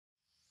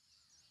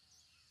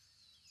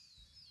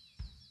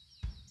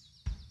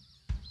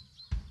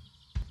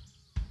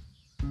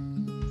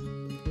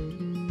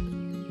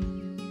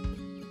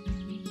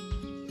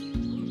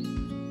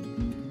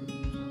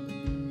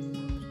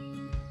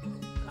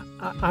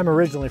I'm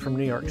originally from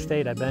New York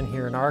State. I've been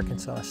here in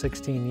Arkansas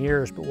 16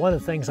 years, but one of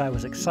the things I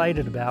was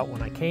excited about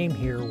when I came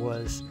here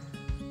was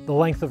the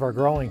length of our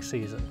growing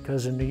season,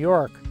 because in New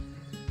York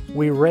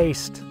we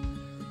raced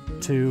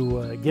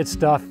to get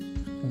stuff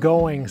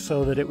going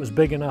so that it was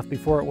big enough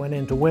before it went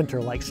into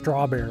winter, like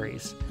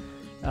strawberries.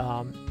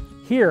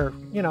 Here,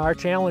 our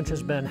challenge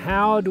has been,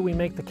 how do we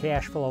make the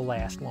cash flow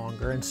last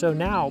longer? And so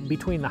now,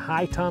 between the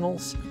high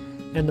tunnels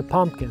and the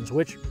pumpkins,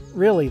 which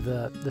really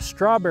the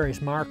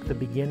strawberries mark the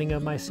beginning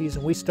of my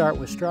season. We start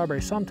with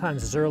strawberries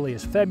sometimes as early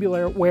as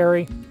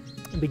February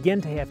and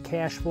begin to have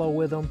cash flow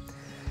with them.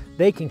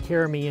 They can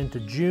carry me into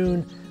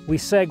June. We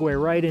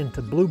segue right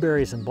into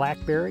blueberries and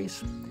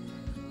blackberries.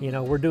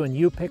 We're doing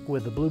U-pick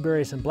with the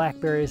blueberries and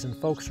blackberries, and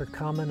folks are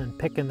coming and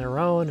picking their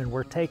own, and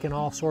we're taking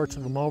all sorts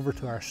of them over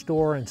to our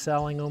store and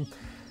selling them.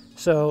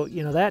 So,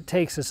 that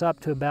takes us up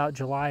to about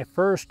July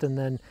 1st, and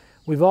then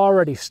we've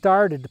already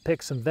started to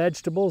pick some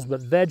vegetables,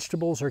 but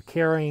vegetables are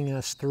carrying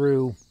us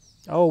through,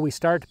 we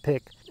start to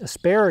pick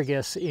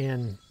asparagus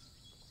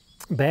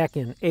back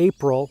in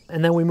April,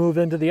 and then we move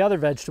into the other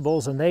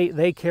vegetables, and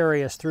they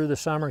carry us through the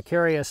summer,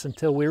 carry us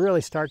until we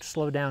really start to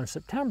slow down in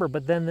September.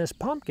 But then this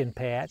pumpkin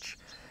patch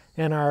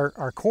and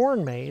our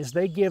corn maze,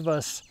 they give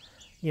us,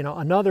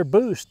 another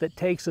boost that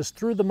takes us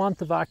through the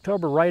month of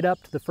October right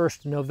up to the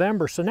 1st of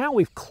November. So now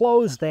we've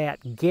closed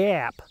that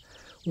gap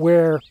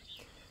where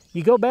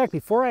you go back,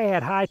 before I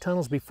had high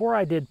tunnels, before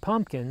I did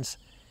pumpkins,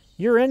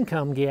 your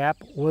income gap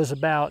was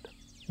about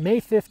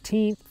May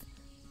 15th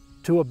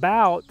to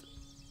about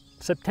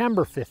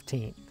September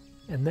 15th.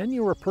 And then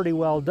you were pretty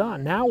well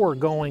done. Now we're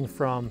going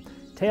from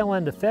tail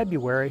end of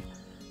February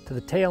to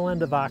the tail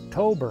end of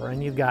October,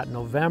 and you've got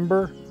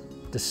November,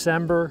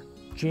 December,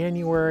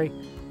 January,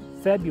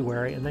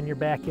 February, and then you're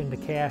back into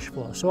cash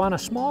flow. So on a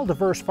small,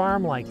 diverse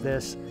farm like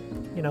this,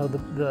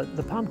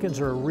 the pumpkins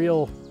are a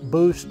real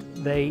boost.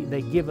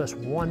 They give us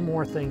one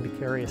more thing to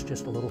carry us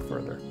just a little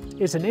further.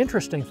 It's an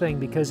interesting thing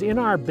because in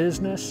our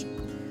business,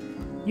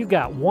 you've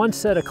got one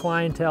set of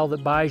clientele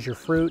that buys your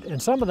fruit, and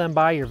some of them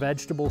buy your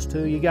vegetables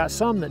too. You got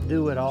some that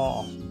do it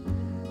all.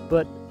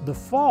 But the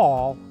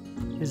fall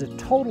is a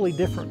totally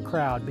different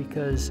crowd,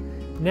 because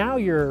now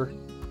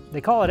they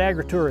call it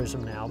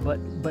agritourism now,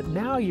 but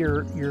now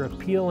you're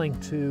appealing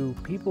to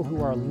people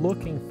who are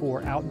looking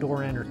for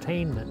outdoor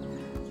entertainment.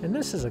 And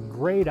this is a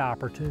great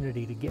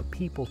opportunity to get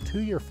people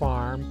to your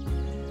farm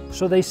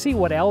so they see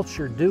what else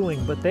you're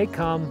doing, but they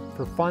come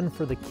for fun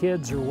for the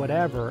kids or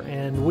whatever.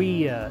 And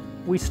we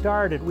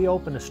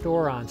opened a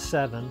store on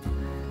 7.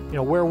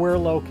 Where we're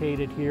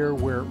located here,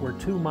 we're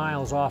 2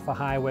 miles off a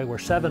highway, we're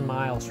 7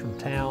 miles from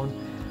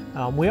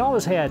town. We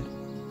always had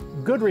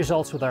good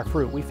results with our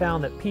fruit. We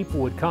found that people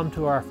would come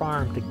to our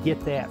farm to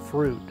get that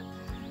fruit.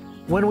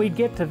 When we'd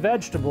get to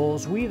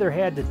vegetables, we either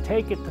had to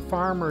take it to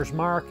farmers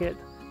market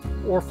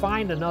or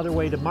find another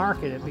way to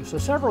market it. So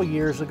several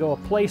years ago, a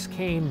place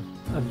came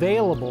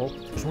available,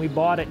 so we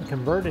bought it and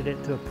converted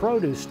it to a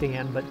produce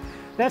stand. But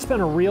that's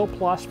been a real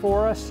plus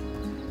for us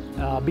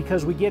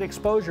because we get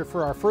exposure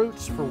for our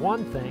fruits, for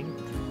one thing.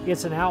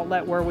 It's an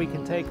outlet where we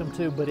can take them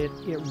to, but it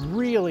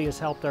really has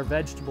helped our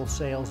vegetable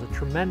sales a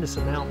tremendous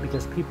amount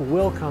because people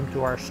will come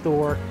to our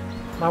store.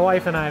 My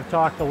wife and I have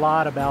talked a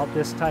lot about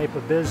this type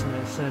of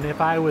business, and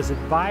if I was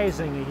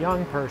advising a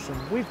young person,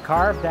 we've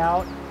carved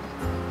out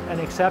an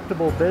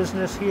acceptable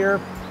business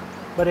here,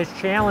 but it's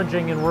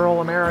challenging in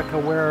rural America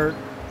where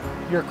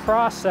your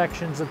cross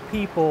sections of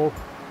people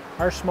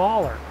are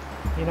smaller.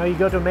 You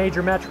go to a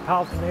major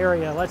metropolitan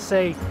area, let's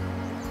say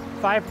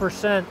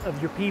 5% of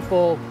your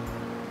people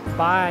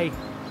buy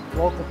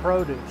local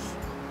produce.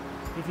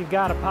 If you've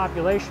got a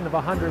population of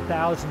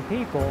 100,000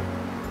 people,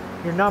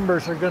 your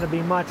numbers are going to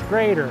be much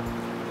greater.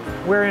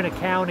 We're in a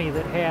county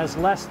that has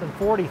less than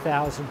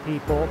 40,000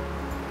 people,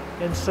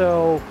 and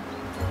so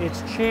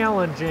it's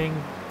challenging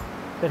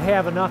that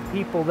have enough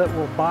people that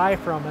will buy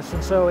from us.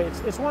 And so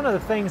it's one of the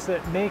things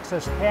that makes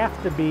us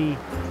have to be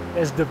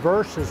as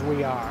diverse as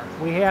we are.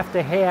 We have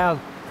to have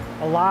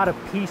a lot of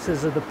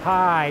pieces of the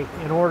pie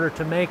in order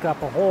to make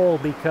up a whole,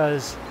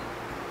 because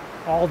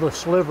all the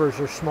slivers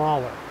are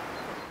smaller.